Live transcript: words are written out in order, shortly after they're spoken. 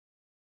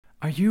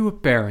Are you a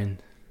parent?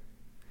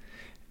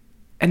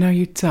 And are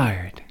you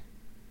tired?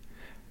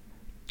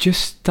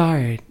 Just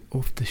tired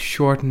of the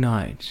short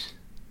nights,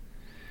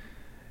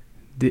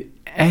 the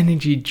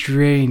energy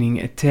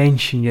draining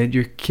attention that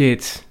your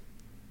kids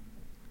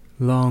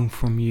long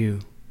from you?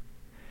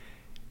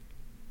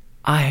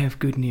 I have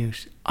good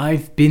news.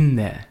 I've been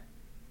there.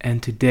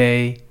 And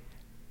today,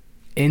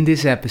 in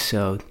this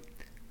episode,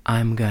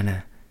 I'm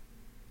gonna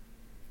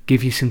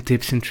give you some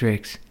tips and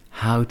tricks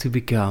how to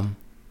become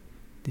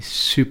this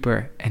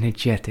super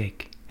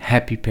energetic,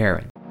 happy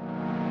parent.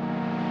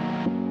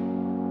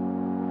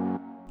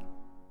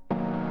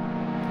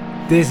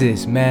 This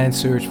is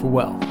Man's Search for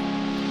Wealth,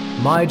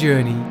 my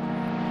journey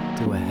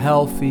to a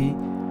healthy,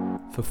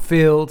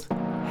 fulfilled,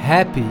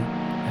 happy,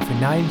 and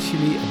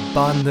financially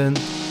abundant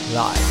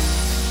life.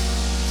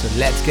 So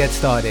let's get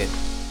started.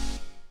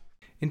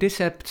 In this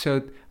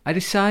episode, I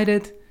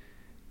decided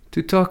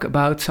to talk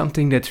about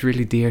something that's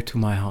really dear to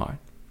my heart.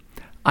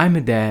 I'm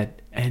a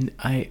dad, and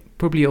I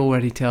probably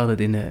already told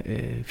it in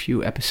a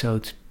few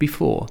episodes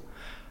before.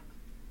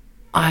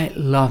 I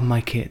love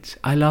my kids.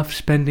 I love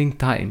spending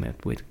time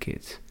with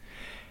kids.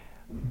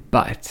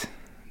 But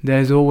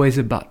there's always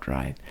a but,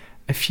 right?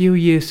 A few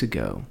years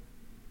ago,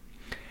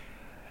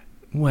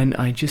 when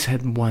I just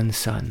had one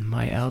son,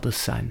 my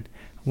eldest son,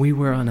 we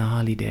were on a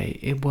holiday.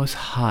 It was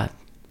hot.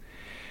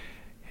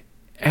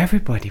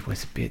 Everybody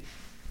was a bit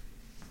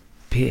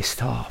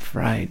pissed off,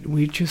 right?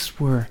 We just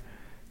were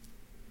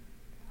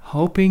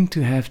hoping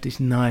to have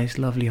this nice,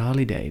 lovely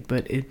holiday,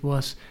 but it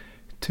was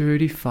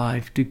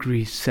 35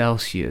 degrees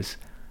Celsius,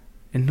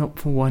 and not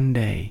for one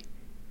day,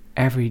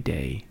 every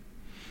day.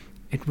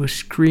 It was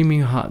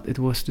screaming hot. It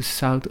was the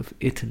south of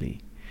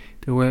Italy.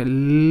 There were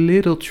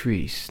little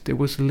trees. There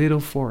was little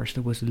forest.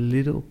 There was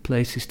little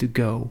places to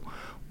go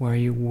where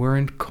you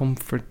weren't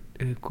comforted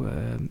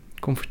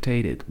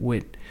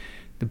with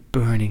the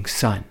burning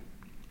sun.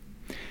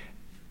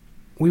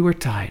 We were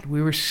tired.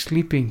 We were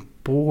sleeping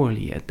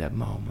poorly at that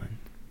moment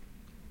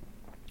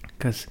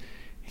because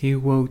he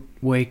would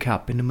wake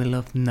up in the middle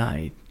of the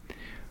night,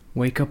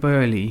 wake up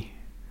early,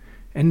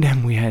 and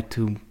then we had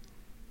to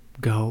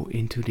go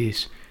into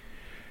this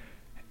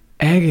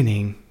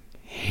agony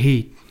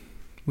heat,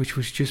 which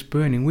was just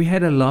burning. We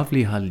had a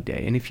lovely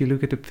holiday, and if you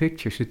look at the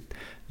pictures, it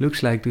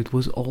looks like it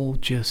was all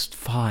just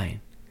fine.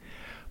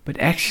 But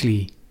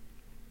actually,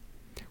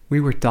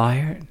 we were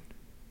tired.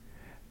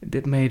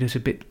 That made us a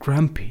bit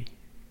grumpy.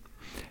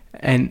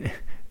 And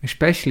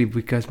especially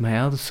because my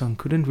eldest son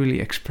couldn't really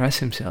express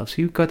himself. So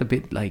he got a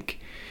bit like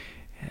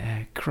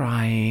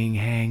crying,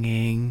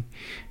 hanging.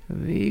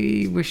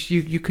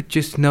 You could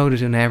just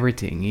notice on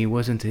everything. He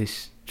wasn't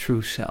his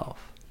true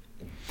self.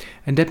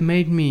 And that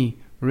made me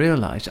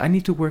realize I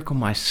need to work on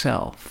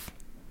myself.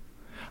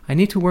 I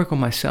need to work on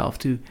myself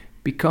to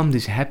become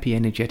this happy,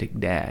 energetic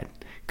dad.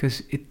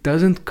 Because it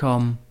doesn't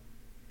come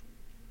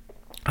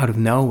out of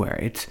nowhere.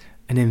 It's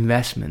an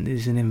investment. It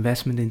is an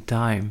investment in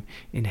time,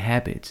 in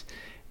habits.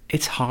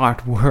 It's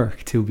hard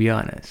work, to be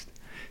honest,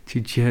 to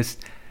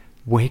just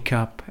wake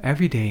up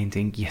every day and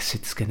think, yes,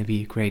 it's going to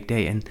be a great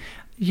day. And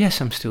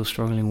yes, I'm still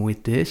struggling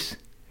with this,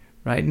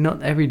 right?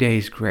 Not every day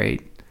is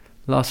great.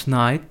 Last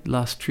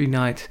 3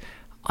 nights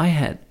I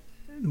had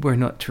were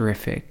not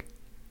terrific.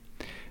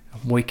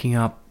 Waking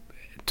up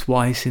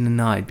twice in the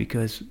night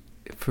because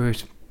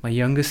first my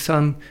youngest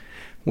son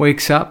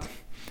wakes up,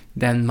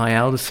 then my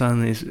eldest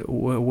son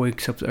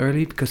wakes up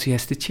early because he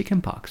has the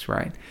chicken pox,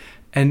 right?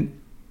 And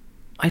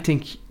I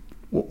think,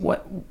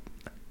 what?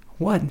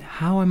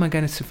 How am I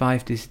going to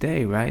survive this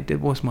day, right?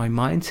 That was my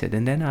mindset.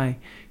 And then I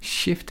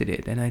shifted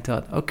it and I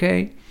thought,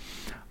 okay,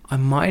 I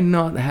might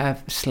not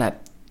have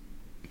slept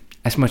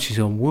as much as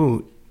I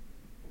would,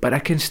 but I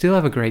can still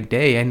have a great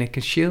day and I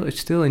can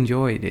still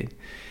enjoy it.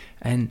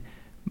 And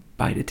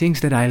by the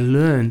things that I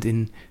learned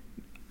in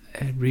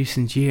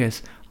recent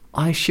years,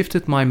 I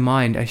shifted my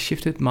mind, I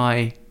shifted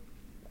my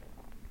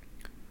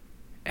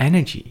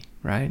energy,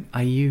 right?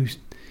 I used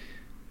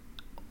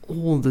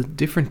all the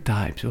different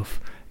types of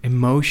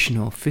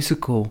emotional,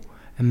 physical,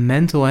 and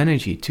mental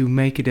energy to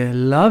make it a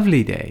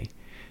lovely day.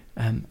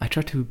 I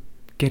tried to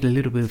get a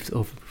little bit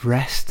of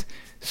rest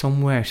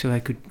somewhere so I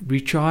could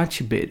recharge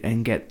a bit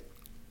and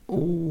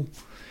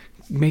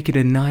make it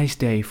a nice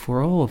day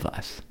for all of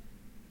us.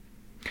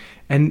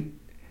 And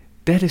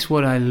that is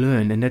what I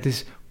learned, and that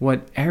is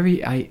what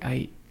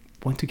I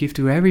want to give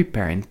to every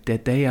parent,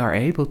 that they are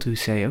able to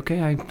say, okay,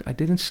 I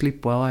didn't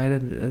sleep well, I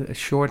had a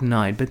short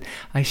night, but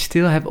I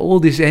still have all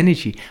this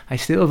energy, I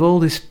still have all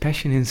this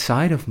passion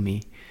inside of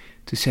me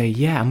to say,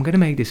 yeah, I'm going to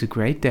make this a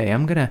great day,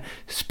 I'm going to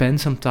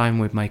spend some time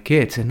with my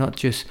kids and not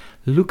just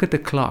look at the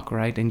clock,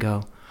 right, and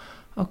go,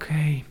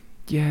 okay,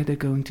 yeah, they're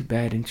going to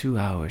bed in 2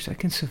 hours, I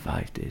can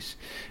survive this.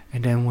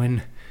 And then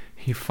when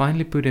you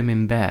finally put them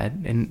in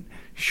bed, and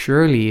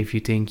surely if you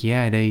think,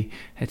 yeah, they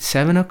at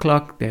 7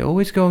 o'clock, they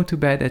always go to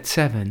bed at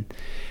 7,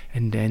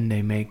 and then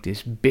they make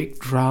this big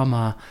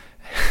drama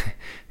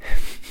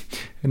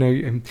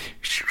And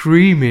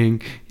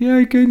screaming, yeah,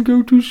 I can't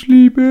go to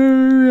sleep,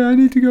 I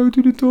need to go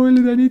to the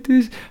toilet, I need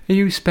this. And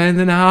you spend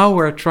an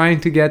hour trying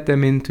to get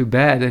them into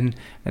bed, and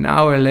an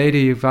hour later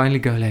you finally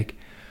go like,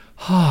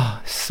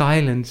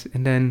 silence,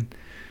 and then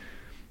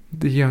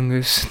the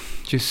youngest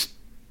just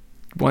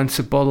wants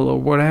a bottle or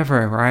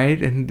whatever,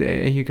 right? And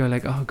you go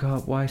like, oh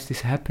God, why is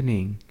this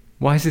happening?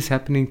 Why is this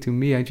happening to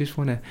me? I just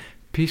want a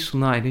peaceful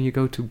night. And you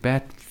go to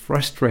bed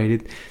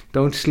frustrated,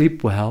 don't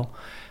sleep well,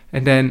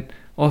 and then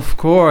of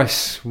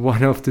course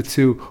one of the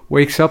two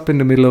wakes up in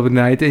the middle of the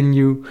night, and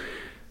you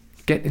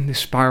get in the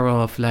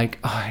spiral of like,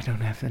 I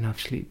don't have enough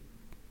sleep.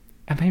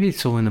 And maybe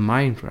it's all in the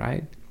mind,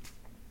 right?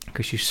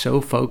 Because you're so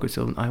focused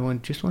on I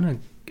just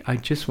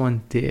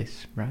want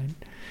this, right?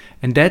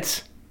 And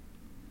that's,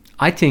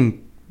 I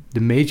think, the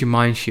major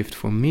mind shift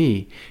for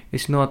me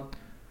is not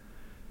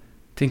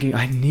thinking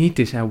I need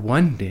this, I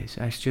want this.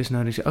 I just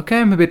notice, okay,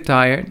 I'm a bit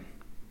tired,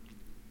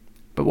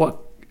 but what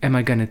am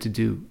I gonna to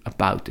do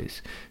about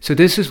this? So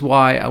this is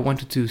why I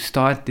wanted to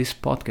start this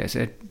podcast.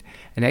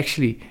 And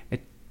actually,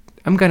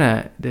 I'm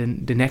gonna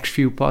the next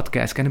few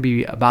podcasts gonna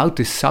be about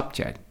this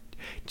subject,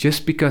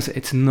 just because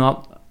it's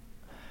not.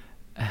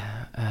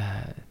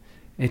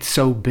 It's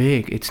so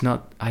big. It's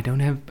not. I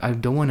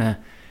don't want to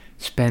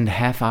spend a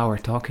half hour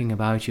talking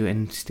about you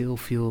and still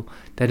feel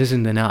that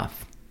isn't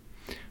enough,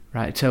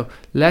 right? So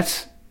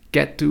let's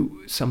get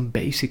to some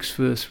basics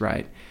first,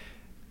 right?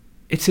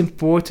 It's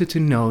important to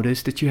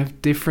notice that you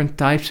have different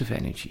types of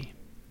energy.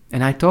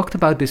 And I talked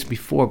about this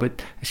before,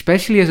 but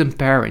especially as a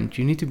parent,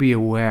 you need to be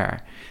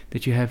aware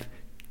that you have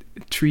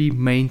 3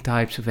 main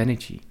types of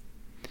energy,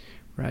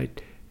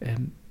 right?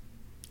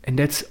 And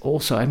that's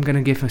also, I'm going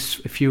to give us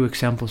a few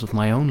examples of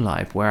my own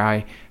life where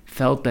I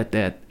felt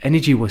that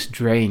energy was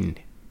drained,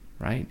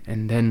 right?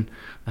 And then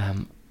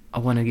I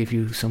want to give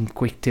you some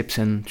quick tips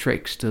and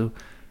tricks to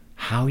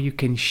how you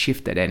can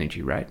shift that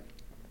energy, right?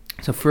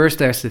 So first,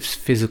 there's this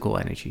physical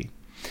energy.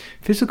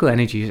 Physical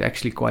energy is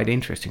actually quite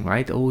interesting,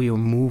 right? All your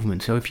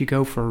movement. So if you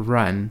go for a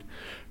run,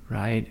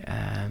 right,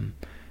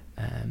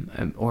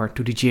 or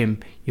to the gym,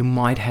 you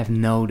might have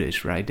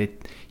noticed, right,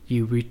 that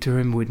you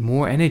return with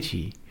more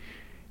energy.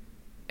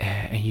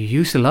 And you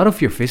use a lot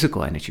of your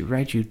physical energy,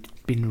 right? You've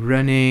been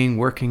running,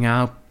 working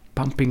out,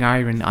 pumping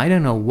iron, I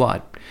don't know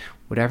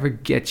whatever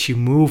gets you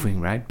moving,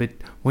 right? But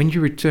when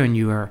you return,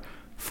 you are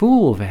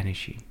full of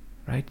energy,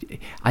 right?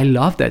 I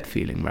love that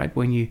feeling, right?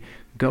 When you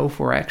go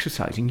for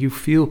exercising, you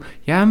feel,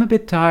 yeah, I'm a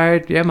bit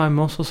tired, yeah, my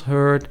muscles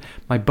hurt,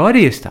 my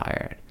body is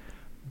tired,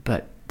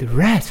 but the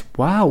rest,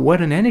 wow,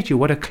 what an energy,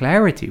 what a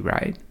clarity,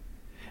 right?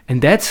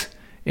 And that's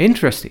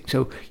interesting.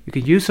 So you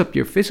can use up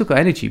your physical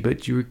energy,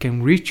 but you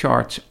can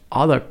recharge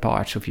other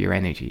parts of your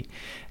energy.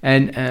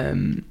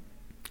 And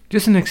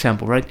just an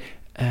example, right?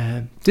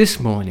 This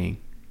morning,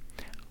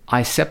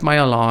 I set my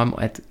alarm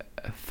at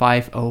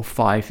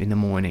 5:05 in the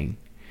morning.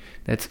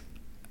 That's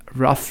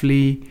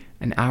roughly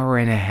an hour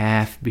and a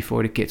half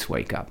before the kids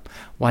wake up.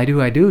 Why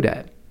do I do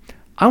that?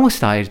 I was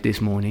tired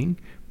this morning,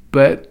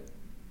 but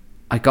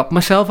I got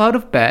myself out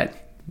of bed,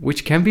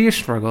 which can be a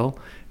struggle.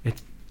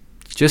 It's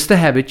just a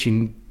habit.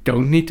 You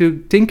don't need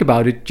to think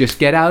about it. Just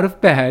get out of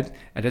bed,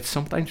 and that's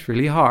sometimes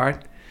really hard.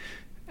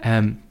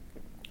 And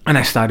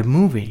I started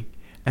moving.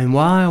 And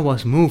while I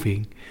was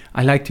moving,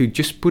 I like to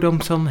just put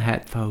on some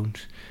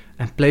headphones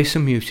and play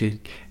some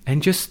music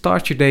and just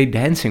start your day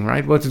dancing,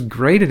 right? What's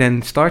greater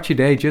than start your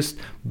day just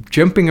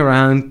jumping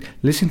around,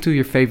 listen to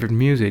your favorite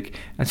music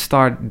and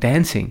start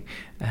dancing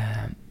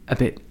a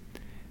bit.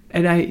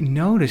 And I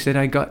noticed that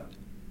I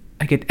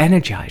get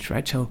energized,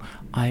 right? So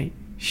I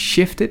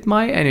shifted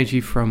my energy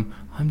from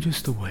I'm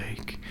just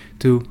awake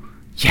to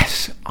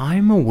yes,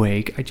 I'm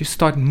awake. I just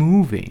start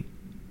moving,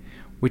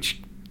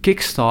 which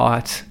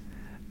kickstarts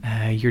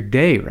your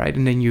day, right?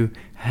 And then you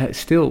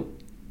still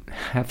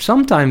have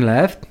some time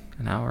left,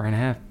 an hour and a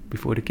half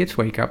before the kids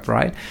wake up,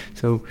 right?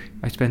 So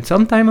I spent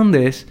some time on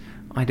this.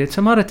 I did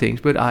some other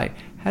things, but I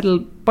had a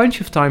bunch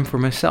of time for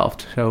myself,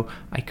 so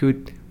I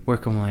could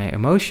work on my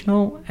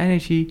emotional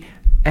energy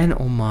and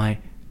on my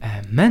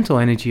mental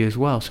energy as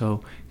well.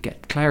 So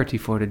get clarity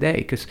for the day,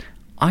 because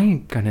I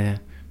ain't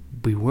gonna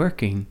be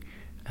working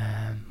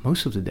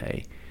most of the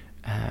day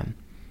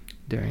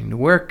during the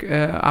work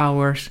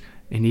hours.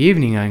 In the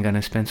evening, I'm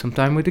gonna spend some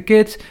time with the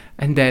kids,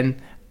 and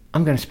then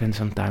I'm gonna spend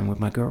some time with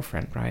my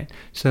girlfriend, right?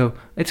 So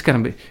it's gonna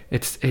be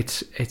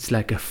it's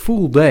like a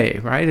full day,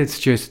 right? It's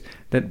just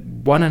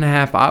that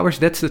 1.5 hours.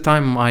 That's the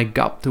time I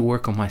got to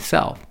work on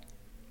myself.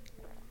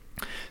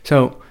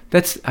 So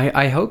that's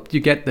I hope you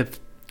get the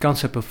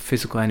concept of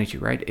physical energy,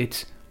 right?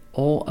 It's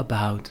all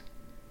about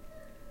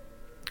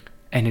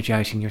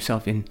energizing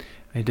yourself in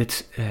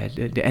that's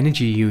the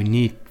energy you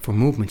need for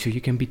movement. So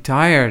you can be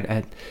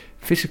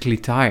physically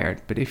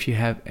tired, but if you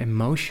have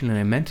emotional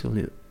and mental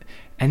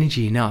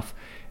energy enough,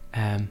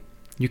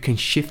 you can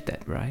shift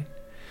that, right?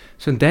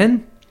 So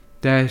then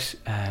there's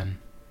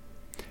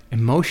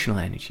emotional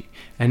energy,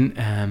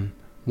 and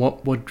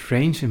what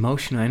drains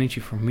emotional energy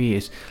for me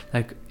is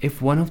like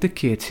if one of the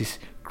kids is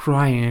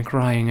crying and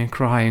crying and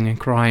crying and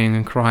crying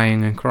and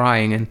crying and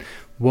crying and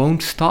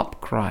won't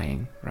stop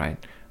crying, right?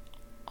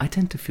 I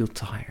tend to feel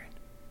tired.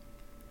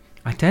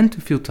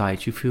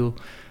 You feel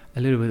a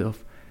little bit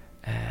of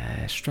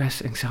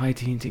stress,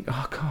 anxiety, and think,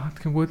 oh God,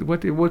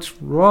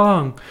 what's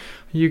wrong?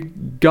 You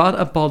got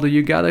a bottle,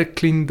 you got a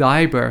clean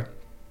diaper.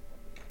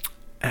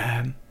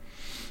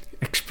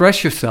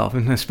 Express yourself,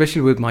 and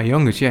especially with my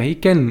youngest,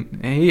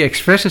 he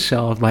expresses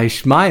himself by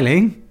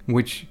smiling,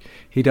 which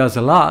he does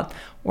a lot,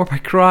 or by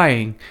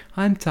crying.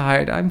 I'm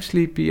tired, I'm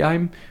sleepy,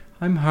 I'm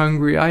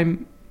hungry,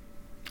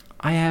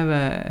 I have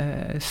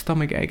a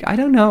stomach ache. I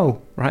don't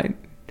know, right?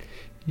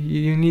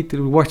 You need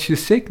to watch the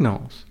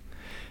signals.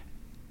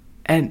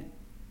 And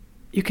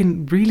you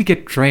can really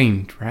get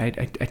drained, right?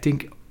 I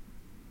think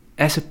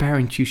as a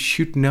parent you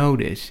should know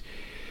this.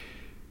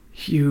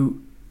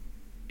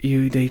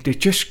 They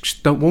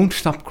just won't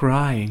stop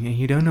crying, and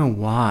you don't know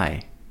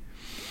why.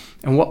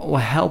 And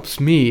what helps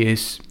me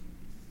is,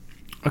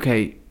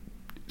 okay,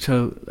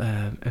 so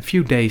a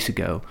few days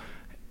ago,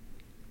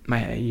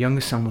 my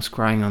youngest son was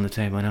crying on the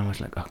table, and I was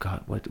like, oh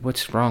God,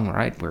 what's wrong,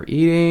 right? We're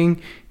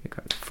eating, you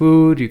got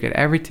food, you get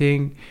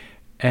everything.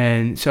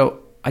 And so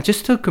I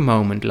just took a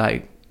moment,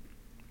 like,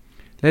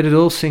 let it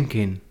all sink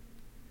in.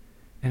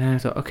 And then I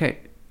thought, okay,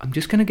 I'm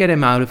just going to get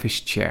him out of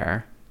his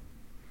chair,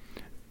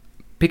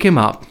 pick him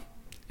up,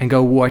 and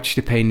go watch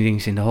the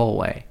paintings in the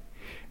hallway.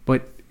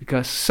 But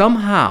because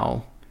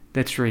somehow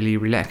that's really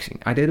relaxing.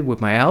 I did it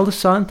with my eldest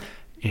son.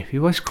 If he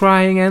was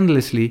crying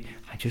endlessly,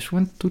 I just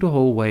went to the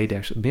hallway.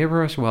 There's a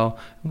mirror as well.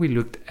 And we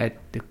looked at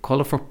the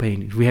colorful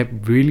paintings. We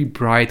have really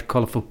bright,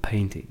 colorful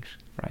paintings,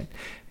 right?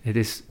 It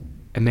is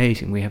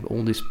amazing. We have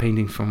all these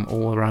paintings from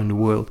all around the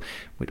world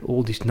with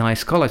all these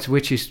nice colors,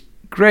 which is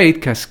great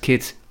because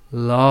kids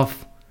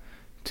love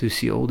to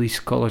see all these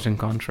colors and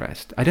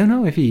contrast. I don't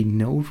know if he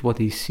knows what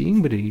he's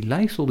seeing, but he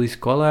likes all these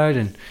colors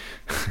and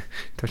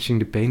touching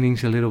the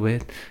paintings a little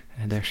bit.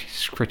 And there's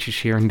scratches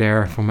here and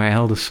there for my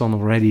eldest son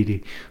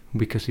already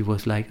because he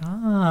was like,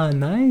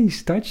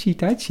 nice,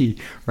 touchy,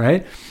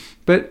 right?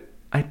 But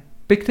I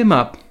picked him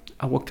up,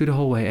 I walked to the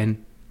hallway,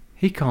 and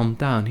he calmed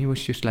down. He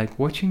was just like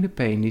watching the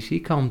paintings. He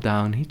calmed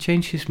down, he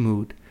changed his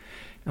mood.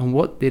 And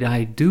what did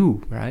I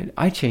do, right?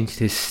 I changed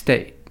his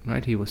state,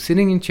 right? He was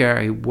sitting in a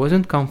chair, he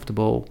wasn't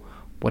comfortable,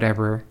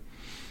 whatever.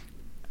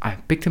 I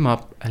picked him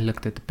up and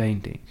looked at the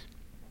paintings.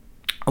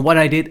 And what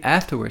I did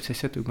afterwards, I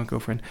said to my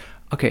girlfriend,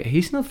 okay,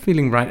 he's not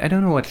feeling right. I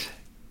don't know what's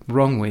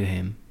wrong with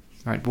him,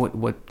 right?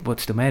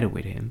 What's the matter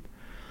with him?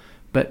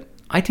 But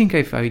I think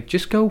if I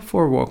just go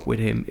for a walk with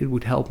him, it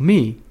would help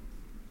me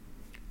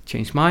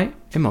change my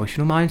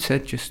emotional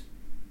mindset, just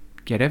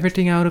get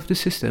everything out of the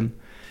system,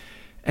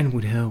 and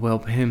would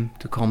help him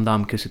to calm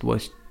down, because it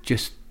was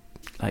just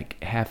like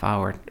half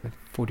hour,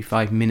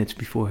 45 minutes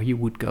before he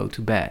would go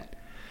to bed.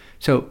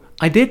 So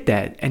I did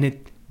that, and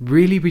it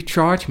really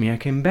recharged me. I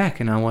came back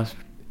and I was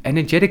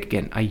energetic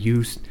again. I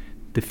used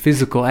the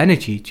physical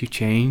energy to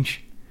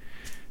change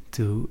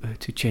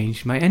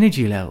my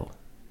energy level,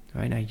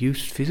 right? I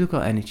used physical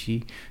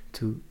energy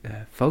to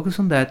focus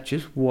on that.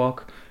 Just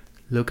walk,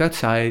 look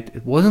outside.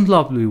 It wasn't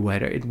lovely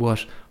weather. It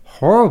was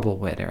horrible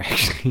weather,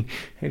 actually.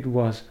 It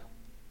was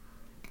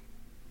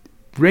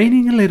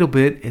raining a little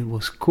bit. It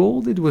was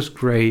cold. It was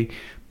gray,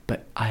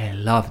 but I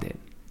loved it.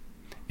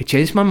 It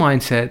changed my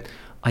mindset.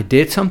 I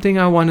did something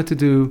I wanted to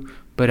do,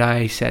 but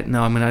I said,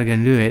 no, I'm not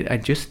going to do it. I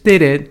just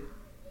did it.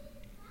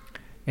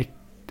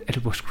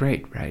 It was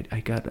great, right?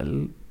 I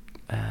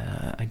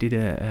did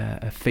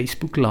a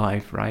Facebook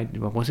Live, right? It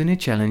was in a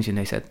challenge, and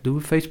they said, do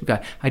a Facebook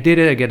Live. I did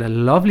it. I get a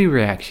lovely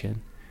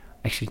reaction.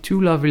 Actually,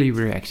 2 lovely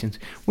reactions,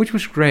 which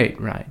was great,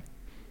 right?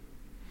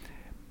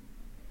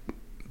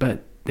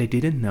 But they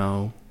didn't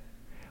know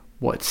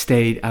what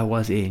state I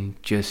was in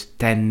just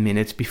 10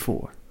 minutes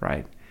before,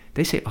 right?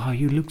 They say, oh,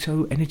 you look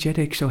so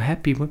energetic, so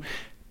happy. Well,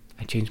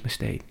 I changed my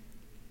state.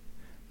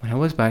 When I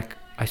was back,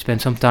 I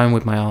spent some time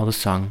with my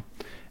eldest son,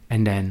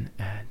 and then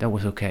that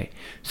was okay.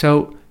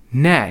 So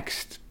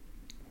next,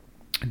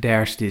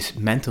 there's this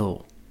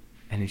mental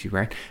energy,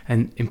 right?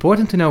 And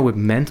important to know with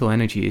mental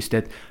energy is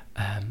that,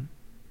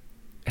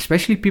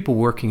 especially people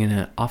working in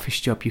an office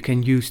job, you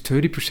can use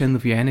 30%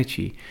 of your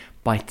energy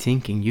by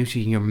thinking,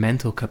 using your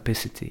mental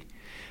capacity.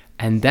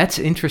 And that's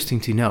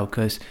interesting to know,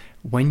 because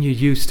when you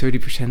use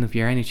 30% of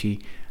your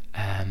energy,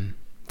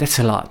 that's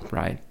a lot,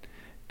 right?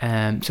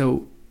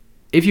 So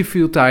if you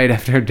feel tired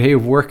after a day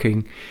of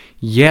working,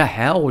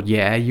 hell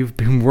yeah, you've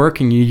been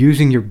working, you're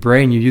using your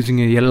brain, you're using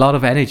a lot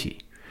of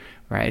energy,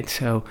 right?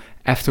 So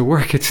after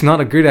work, it's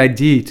not a good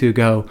idea to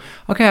go,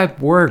 okay,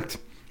 I've worked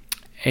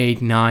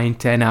 8, 9,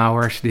 10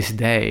 hours this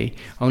day,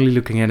 only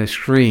looking at a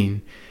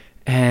screen,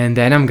 and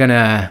then I'm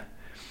gonna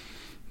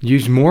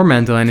use more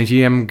mental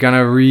energy. I'm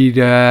gonna read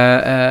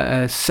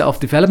a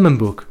self-development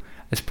book.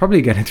 It's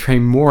probably gonna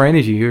drain more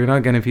energy. You're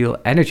not gonna feel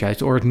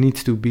energized, or it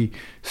needs to be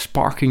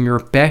sparking your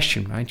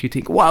passion, right? You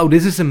think, wow,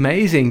 this is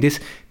amazing.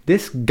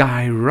 This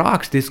guy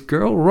rocks. This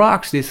girl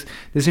rocks. This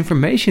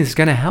information is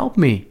gonna help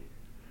me.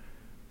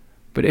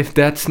 But if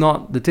that's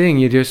not the thing,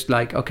 you're just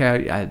like,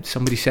 okay,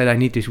 somebody said I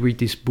need to read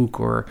this book,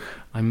 or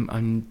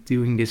I'm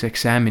doing this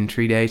exam in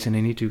 3 days and I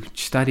need to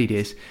study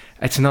this.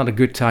 It's not a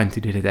good time to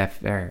do that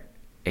after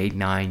 8,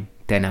 9,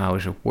 10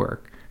 hours of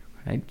work,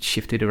 right?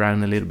 Shift it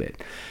around a little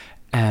bit.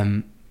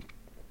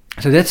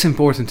 So that's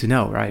important to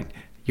know, right?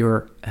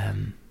 Your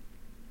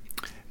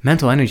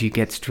mental energy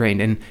gets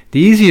drained, and the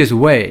easiest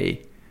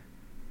way,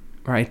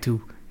 right,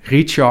 to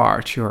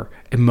recharge your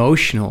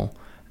emotional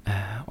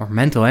or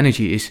mental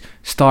energy is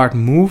start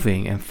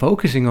moving and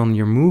focusing on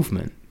your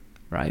movement,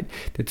 right?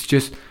 That's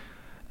just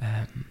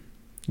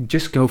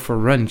go for a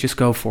run, just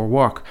go for a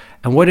walk.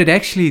 And what it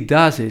actually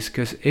does is,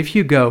 because if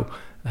you go,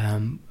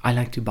 I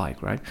like to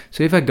bike, right?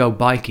 So if I go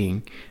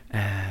biking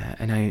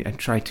and I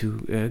try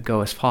to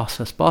go as fast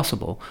as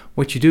possible,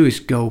 what you do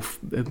is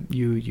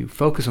you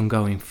focus on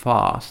going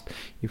fast.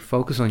 You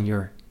focus on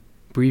your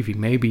breathing.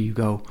 Maybe you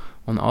go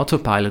on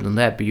autopilot on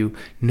that, but you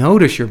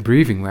notice your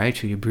breathing, right?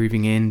 So you're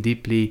breathing in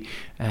deeply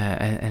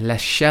and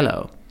less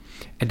shallow.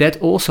 And that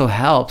also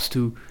helps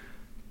to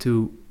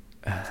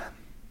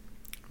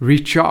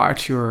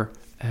recharge your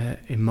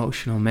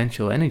emotional,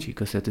 mental energy,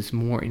 because that is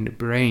more in the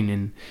brain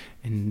and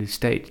in the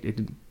state.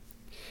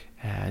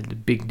 The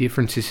big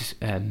difference is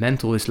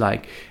mental is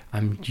like,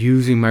 I'm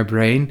using my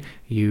brain.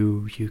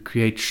 You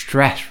create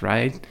stress,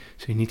 right?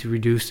 So you need to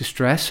reduce the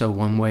stress. So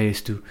one way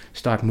is to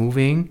start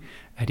moving.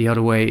 The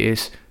other way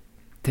is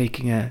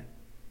taking a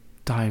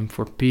time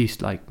for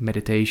peace, like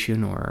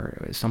meditation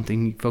or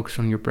something, focus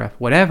on your breath,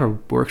 whatever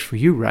works for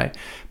you, right?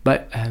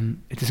 But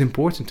it is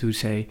important to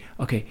say,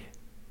 okay,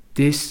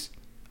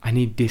 I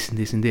need this and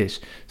this and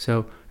this.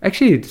 So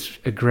actually it's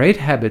a great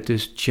habit to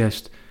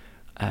just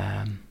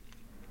a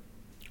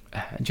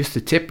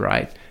tip,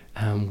 right?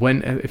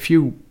 When a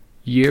few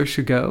years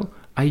ago,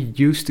 I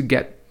used to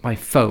get my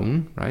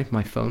phone, right?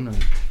 My phone,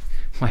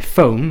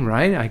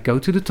 right? I go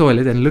to the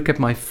toilet and look at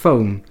my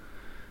phone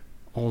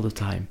all the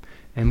time.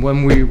 And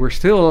when we were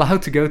still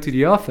allowed to go to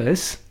the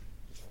office,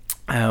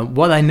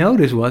 what I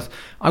noticed was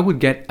I would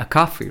get a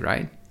coffee,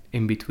 right?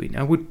 In between.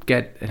 I would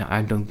get, and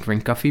I don't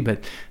drink coffee,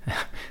 but I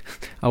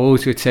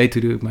always would say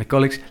to my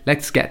colleagues,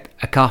 let's get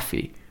a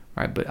coffee,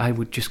 right? But I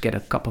would just get a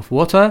cup of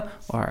water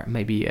or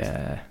maybe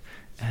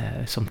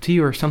some tea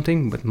or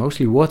something, but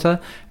mostly water.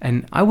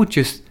 And I would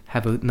just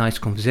have a nice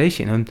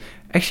conversation. And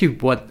actually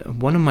what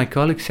one of my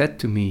colleagues said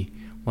to me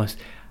was,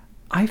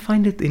 I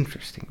find it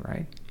interesting,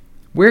 right?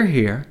 We're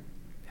here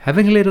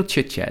having a little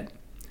chit chat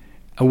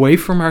away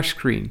from our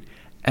screen.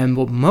 And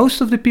what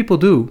most of the people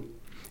do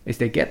is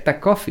they get their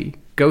coffee,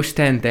 go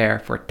stand there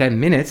for 10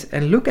 minutes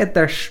and look at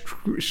their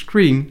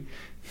screen,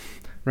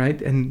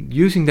 right? And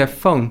using their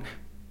phone,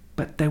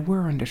 but they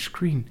were on their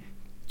screen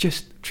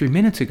just 3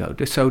 minutes ago.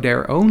 So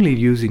they're only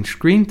using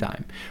screen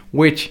time,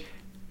 which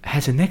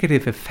has a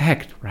negative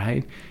effect,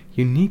 right?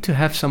 You need to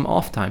have some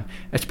off time,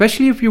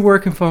 especially if you're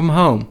working from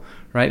home,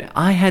 right?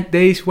 I had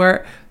days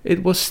where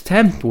it was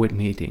stamped with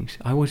meetings.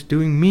 I was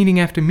doing meeting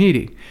after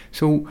meeting.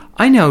 So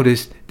I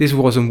noticed this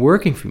wasn't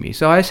working for me.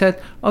 So I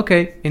said,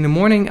 okay, in the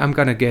morning, I'm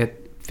going to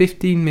get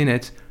 15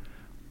 minutes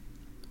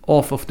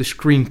off of the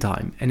screen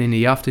time, and in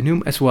the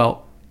afternoon as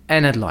well,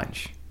 and at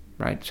lunch,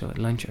 right? So at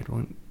lunch,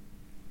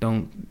 I'm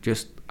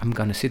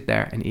going to sit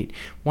there and eat.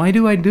 Why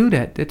do I do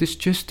that? That is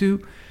just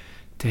to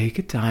take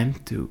a time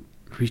to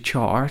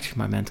recharge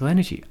my mental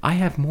energy. I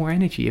have more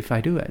energy if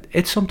I do it.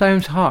 It's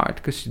sometimes hard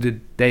because the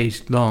day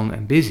is long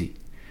and busy.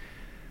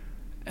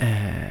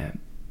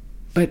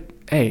 But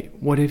hey,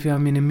 what if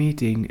I'm in a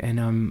meeting and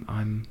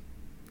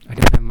I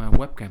don't have my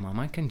webcam on?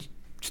 I can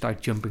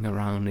start jumping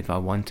around if I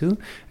want to.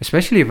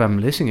 Especially if I'm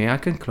listening, I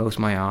can close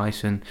my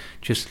eyes and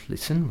just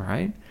listen,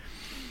 right?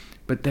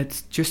 But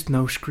that's just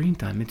no screen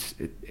time.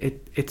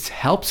 It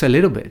helps a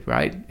little bit,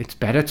 right? It's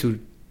better to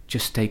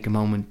just take a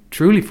moment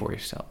truly for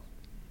yourself.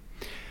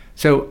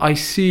 So I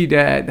see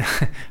that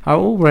I've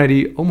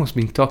already almost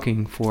been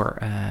talking for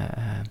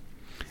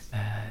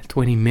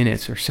 20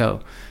 minutes or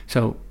so.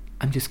 So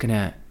I'm just going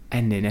to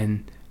end it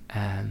and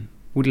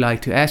would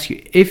like to ask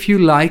you, if you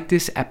like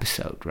this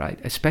episode, right,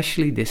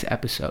 especially this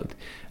episode,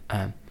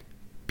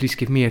 please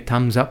give me a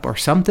thumbs up or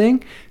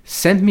something.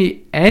 Send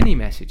me any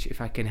message if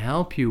I can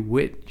help you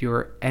with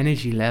your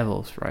energy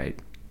levels, right?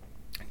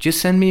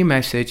 Just send me a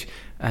message,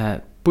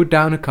 put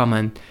down a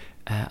comment.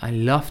 I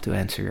love to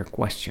answer your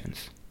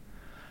questions.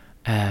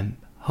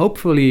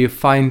 Hopefully you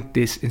find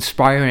this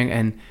inspiring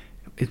and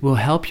it will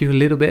help you a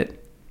little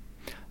bit.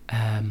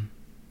 And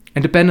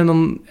depending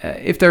on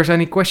if there's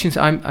any questions,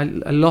 I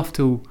love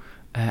to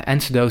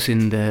answer those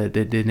in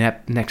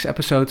the next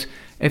episodes.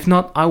 If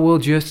not, I will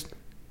just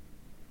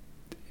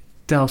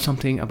tell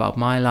something about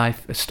my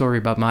life, a story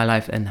about my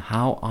life and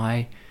how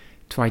I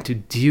try to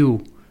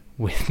deal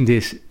with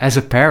this as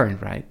a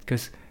parent, right?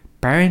 Because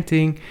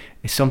parenting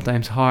is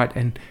sometimes hard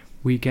and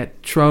we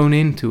get thrown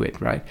into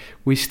it, right?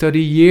 We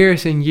study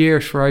years and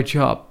years for our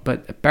job,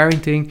 but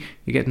parenting,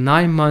 you get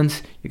 9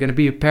 months, you're going to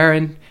be a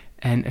parent,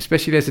 and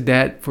especially as a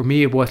dad, for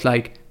me it was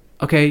like,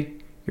 okay,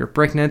 you're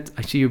pregnant,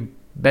 I see your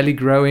belly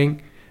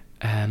growing,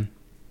 I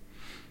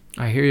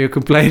hear you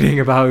complaining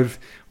about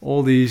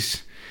all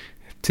these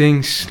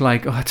things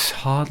like, oh, it's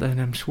hot and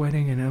I'm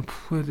sweating and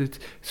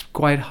it's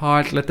quite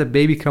hard, let the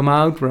baby come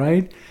out,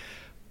 right?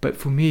 But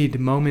for me, the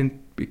moment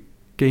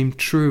became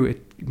true,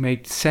 it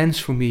made sense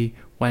for me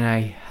when I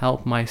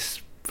helped my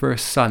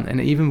first son,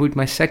 and even with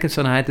my second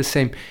son I had the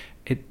same.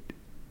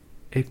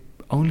 It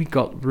only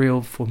got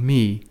real for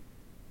me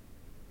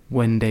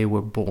when they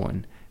were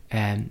born,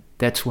 and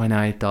that's when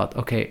I thought,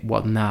 okay,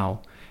 what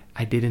now?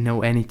 I didn't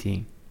know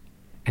anything,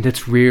 and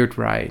that's weird,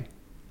 right?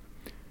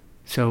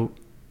 So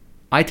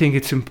I think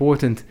it's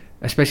important,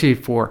 especially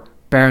for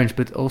parents,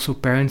 but also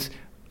parents,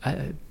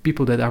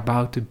 people that are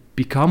about to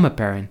become a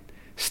parent,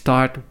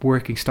 start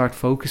working, start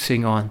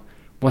focusing on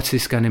what's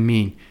this gonna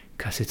mean,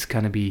 because it's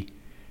gonna be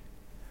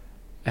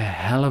a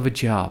hell of a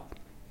job.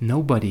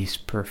 Nobody's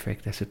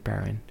perfect as a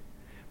parent,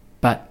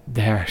 but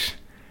there's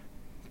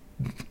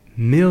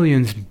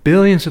millions,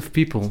 billions of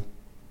people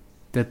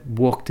that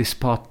walked this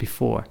path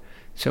before.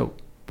 So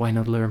why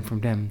not learn from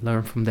them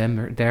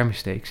their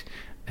mistakes,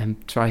 and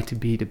try to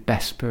be the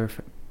best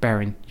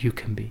parent you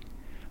can be.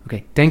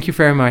 Okay, thank you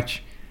very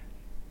much,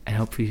 and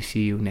hopefully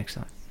see you next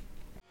time.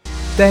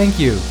 Thank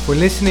you for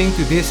listening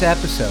to this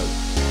episode.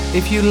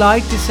 If you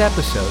like this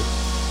episode,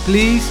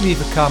 please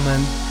leave a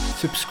comment,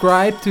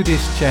 subscribe to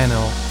this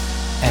channel,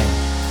 and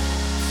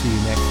see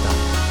you next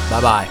time.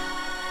 Bye bye.